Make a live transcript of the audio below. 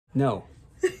No.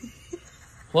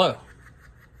 Hello.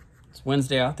 It's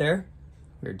Wednesday out there.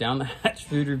 We're down the hatch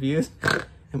food reviews,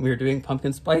 and we're doing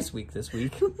Pumpkin Spice Week this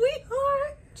week. We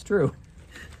are. It's true.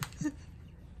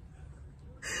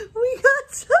 We got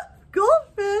some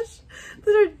Goldfish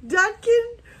that are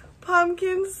Dunkin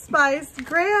Pumpkin Spice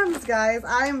Grahams, guys.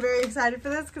 I am very excited for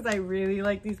this because I really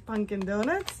like these pumpkin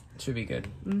donuts. Should be good.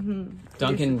 Mm-hmm.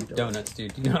 Dunkin' Donuts,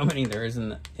 dude. Do you know how many there is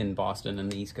in Boston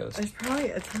and the East Coast? There's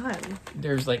probably a ton.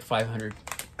 There's like 500.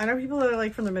 I know people that are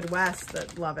like from the Midwest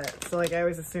that love it. So like I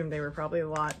always assumed they were probably a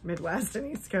lot Midwest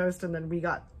and East Coast, and then we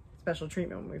got special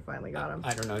treatment when we finally got them.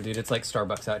 I don't know, dude. It's like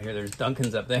Starbucks out here. There's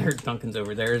Dunkin's up there, Dunkin's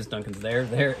over there, there's Dunkin's there,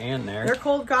 and there. They're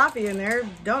cold coffee and their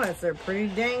donuts are pretty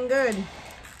dang good.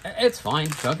 It's fine.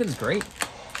 Dunkin's great.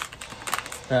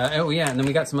 Oh yeah, and then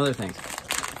we got some other things.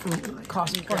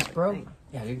 Cost plus, bro.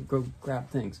 Yeah, you can go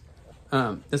grab things.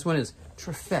 This one is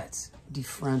Truffles de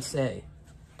France.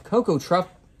 Cocoa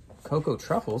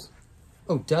Truffles.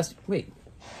 Oh, wait. Oh,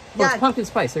 Yeah. it's pumpkin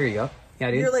spice. There you go.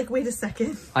 Yeah, dude. You're like, wait a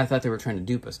second. I thought they were trying to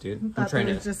dupe us, dude. I'm trying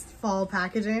to just fall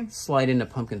packaging. slide into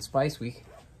Pumpkin Spice Week.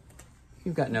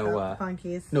 You've got no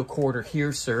funkies. no quarter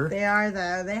here, sir. They are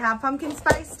though. They have pumpkin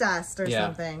spice dust or Yeah.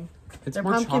 something. It's They're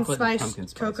more pumpkin chocolate spice, than pumpkin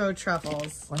spice. cocoa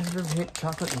truffles. Why does everybody hit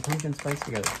chocolate and pumpkin spice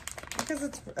together? Because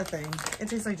it's a thing. It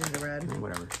tastes like gingerbread.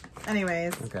 Whatever.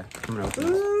 Anyways. Okay, I'm gonna open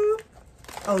this. Ooh.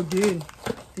 Oh, dude.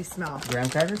 These smell. Graham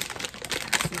crackers?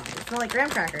 They smell like graham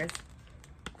crackers.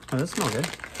 Oh, those smell good.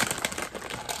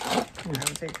 I'm gonna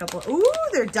take a couple. Ooh,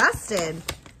 they're dusted.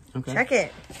 Okay. Check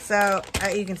it. So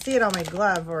you can see it on my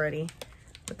glove already,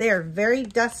 but they are very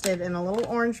dusted in a little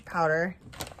orange powder.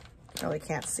 Probably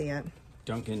can't see it.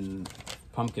 Dunkin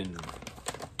Pumpkin.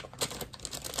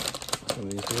 I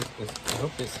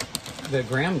hope the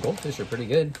Graham Goldfish are pretty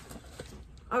good.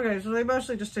 Okay, so they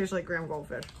mostly just taste like graham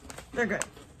goldfish. They're good,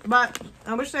 but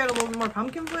I wish they had a little bit more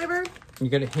pumpkin flavor. You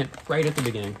get a hint right at the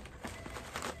beginning.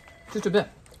 Just a bit.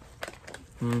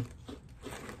 I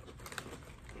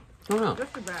don't know.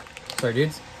 Just a bit. Sorry,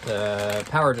 dudes. The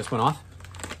power just went off.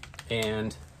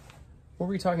 And what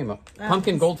were we talking about?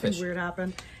 Pumpkin Goldfish. Weird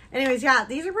happened. Anyways, yeah,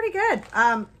 these are pretty good.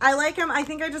 I like them. I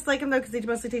think I just like them though because they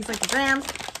mostly taste like the grahams.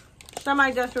 Some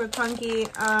I dusted with punky.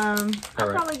 I'd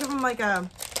probably give them like a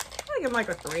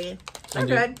 3. They're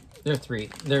good. They're 3.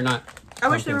 They're not. I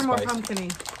wish they were more spice. pumpkin-y.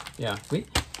 Yeah,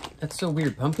 that's so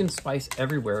weird. Pumpkin spice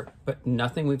everywhere, but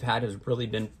nothing we've had has really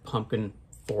been pumpkin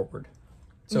forward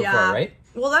so far, right?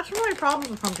 Well, that's one of my problems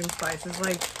with pumpkin spice. Is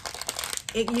like,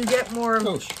 you get more.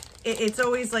 It's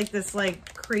always like this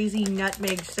like crazy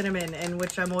nutmeg cinnamon, and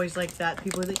which I'm always like that.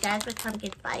 People are like, that's what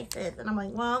pumpkin spice is, and I'm like,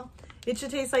 well, it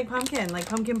should taste like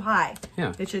pumpkin pie.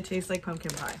 Yeah. It should taste like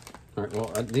pumpkin pie. All right.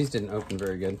 Well, these didn't open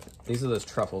very good. These are those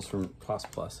truffles from Cost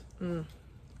Plus.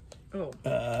 Oh.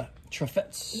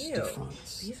 Truffles de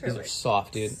France. These are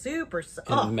soft, dude. Super soft.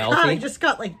 And Oh, melty. God, I just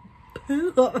got like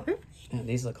poo on my Yeah,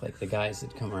 these look like the guys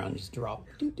that come around and just drop.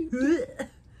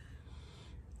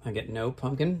 I get no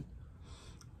pumpkin.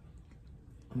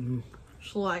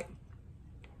 Schleich.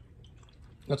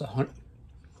 That's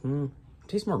 100.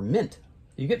 Tastes more mint.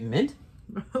 You get mint?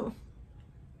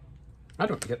 I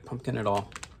don't get pumpkin at all.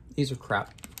 These are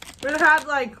crap. It had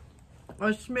like a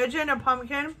smidgen of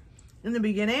pumpkin in the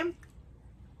beginning,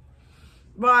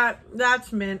 but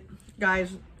that's mint,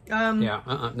 guys.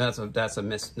 Yeah, that's a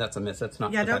miss. That's a miss. That's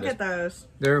not. Yeah, don't get those.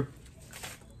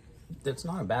 It's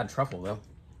not a bad truffle though.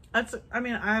 That's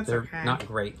They're okay. not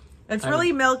great. It's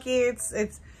really milky.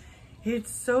 It's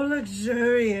so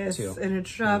luxurious in a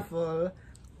truffle,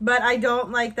 but I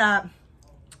don't like that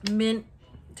mint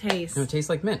taste. No, it tastes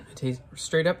like mint. It tastes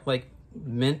straight up like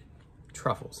mint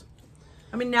truffles.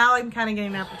 I mean, now I'm kind of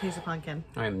getting that taste of pumpkin.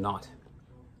 I am not.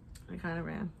 I kind of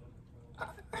am.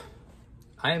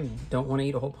 I don't want to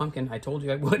eat a whole pumpkin. I told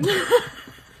you I would.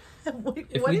 What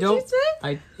did you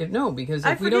say? Because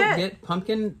if we don't get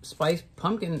pumpkin spice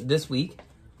pumpkin this week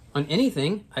on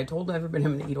anything, I told everybody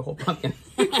I'm going to eat a whole pumpkin.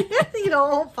 You can't eat a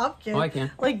whole pumpkin. Oh, I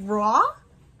can. Like raw?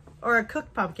 Or a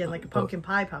cooked pumpkin, like a pumpkin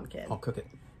pie pumpkin? I'll cook it.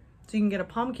 So you can get a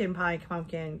pumpkin pie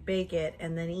pumpkin, bake it,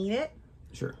 and then eat it?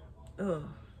 Sure. Ugh.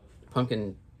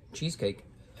 Pumpkin cheesecake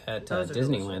at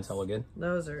Disneyland's delicious. hella good.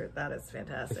 That is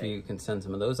fantastic. If you can send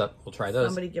some of those up, we'll try those.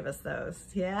 Somebody give us those.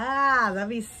 Yeah, that'd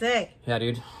be sick. Yeah,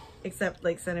 dude. Except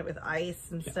like send it with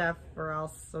ice and stuff or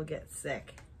else they'll get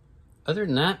sick. Other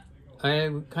than that,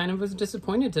 I kind of was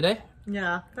disappointed today.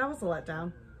 Yeah, that was a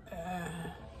letdown.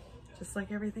 Just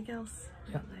like everything else.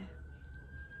 Yeah.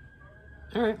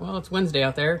 All right, well, it's Wednesday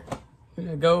out there.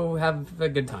 Go have a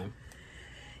good time.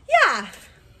 Yeah,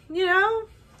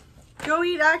 go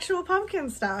eat actual pumpkin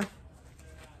stuff.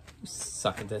 You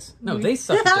suck at this. No, they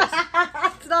suck at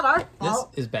this. It's not our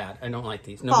fault. This is bad. I don't like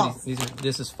these. False.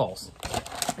 This is false.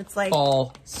 It's like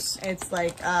false. It's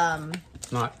like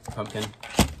not pumpkin.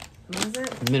 What is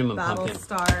it? Minimum pumpkin.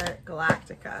 Battlestar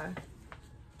Galactica.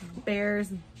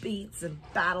 Bears, Beats, and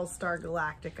Battlestar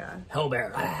Galactica.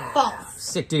 Hellbear. False.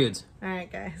 Sick dudes. All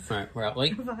right, guys. All right, we're out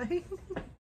late. Bye.